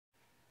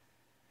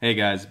Hey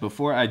guys,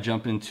 before I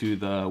jump into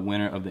the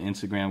winner of the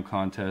Instagram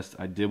contest,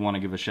 I did want to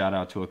give a shout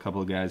out to a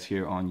couple of guys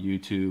here on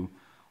YouTube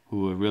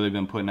who have really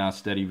been putting out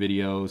steady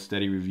videos,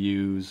 steady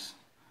reviews.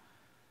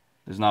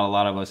 There's not a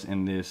lot of us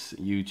in this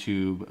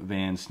YouTube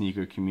van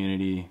sneaker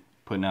community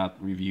putting out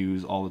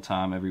reviews all the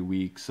time, every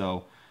week.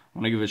 So I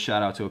want to give a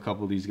shout out to a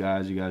couple of these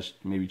guys. You guys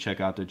maybe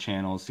check out their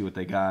channels, see what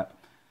they got.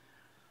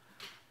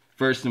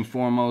 First and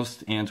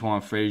foremost,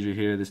 Antoine Frazier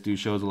here. This dude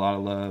shows a lot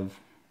of love.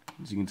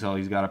 As you can tell,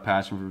 he's got a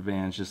passion for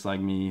Vans just like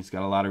me. He's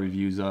got a lot of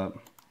reviews up.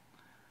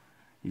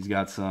 He's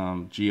got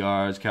some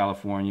GRs,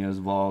 Californias,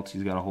 Vaults.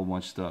 He's got a whole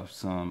bunch of stuff.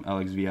 Some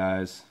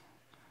LXVIs.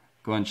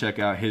 Go ahead and check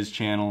out his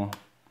channel.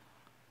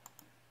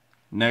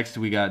 Next,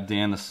 we got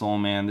Dan the Soul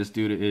Man. This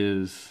dude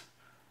is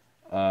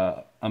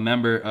a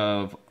member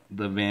of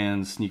the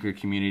Vans sneaker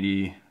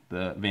community,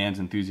 the Vans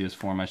enthusiast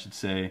forum, I should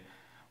say.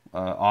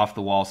 Off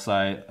the Wall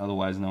site,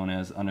 otherwise known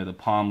as Under the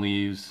Palm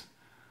Leaves.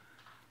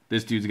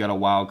 This dude's got a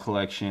wild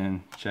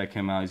collection. Check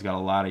him out. He's got a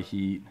lot of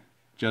heat.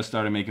 Just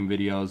started making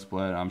videos,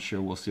 but I'm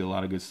sure we'll see a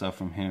lot of good stuff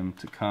from him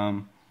to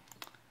come.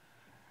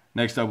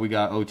 Next up, we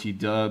got OT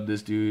Dub.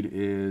 This dude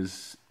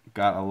is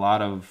got a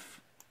lot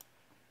of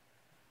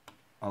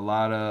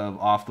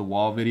off the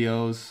wall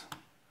videos.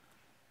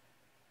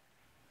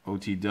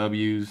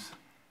 OTWs,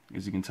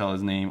 as you can tell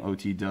his name,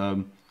 OT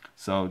Dub.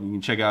 So you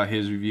can check out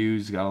his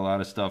reviews. He's got a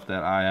lot of stuff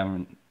that I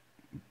haven't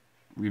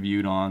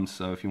reviewed on.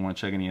 So if you want to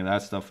check any of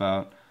that stuff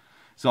out.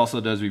 He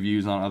also does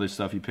reviews on other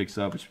stuff he picks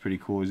up, which is pretty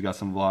cool. He's got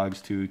some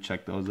vlogs too.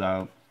 Check those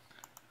out.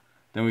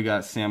 Then we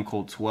got Sam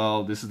Colt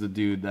 12. This is the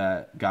dude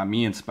that got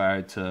me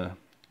inspired to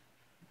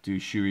do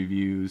shoe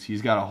reviews.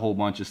 He's got a whole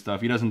bunch of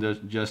stuff. He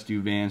doesn't just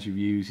do Vans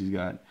reviews. He's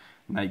got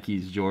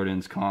Nikes,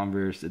 Jordans,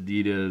 Converse,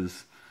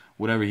 Adidas,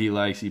 whatever he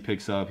likes, he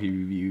picks up, he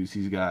reviews.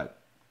 He's got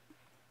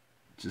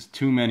just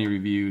too many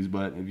reviews,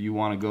 but if you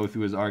want to go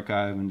through his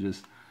archive and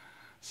just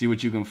see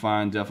what you can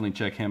find, definitely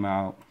check him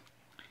out.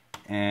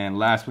 And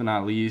last but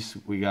not least,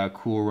 we got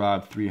Cool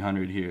Rob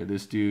 300 here.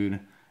 This dude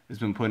has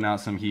been putting out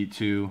some heat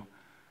too.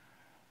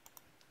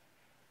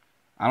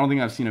 I don't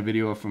think I've seen a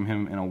video from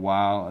him in a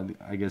while.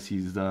 I guess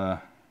he's done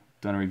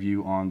a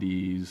review on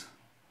these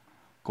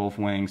Gulf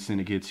Wang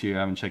syndicates here.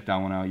 I haven't checked that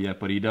one out yet,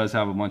 but he does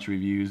have a bunch of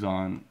reviews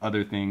on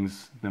other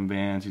things than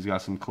Vans. He's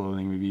got some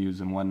clothing reviews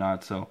and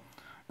whatnot, so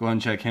go ahead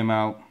and check him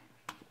out.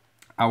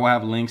 I will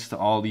have links to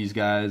all these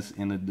guys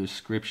in the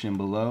description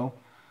below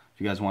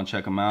if you guys want to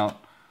check them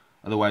out.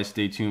 Otherwise,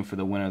 stay tuned for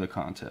the winner of the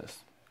contest.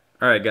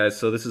 Alright guys,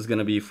 so this is going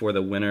to be for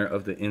the winner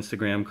of the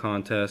Instagram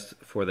contest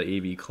for the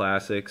AV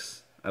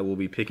Classics. I will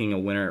be picking a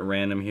winner at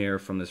random here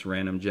from this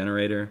random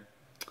generator.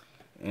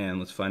 And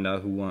let's find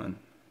out who won.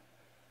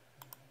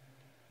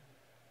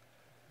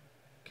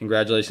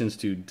 Congratulations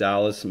to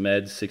Dallas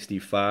Med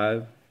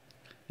 65.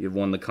 You've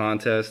won the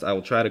contest. I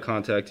will try to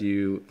contact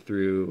you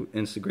through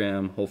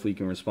Instagram. Hopefully you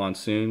can respond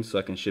soon so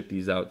I can ship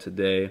these out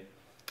today.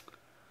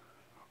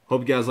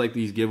 Hope you guys like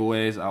these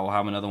giveaways. I will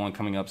have another one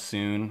coming up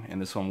soon,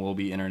 and this one will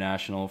be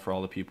international for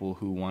all the people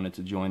who wanted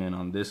to join in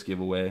on this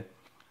giveaway.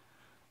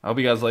 I hope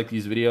you guys like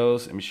these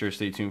videos, and be sure to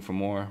stay tuned for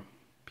more.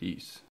 Peace.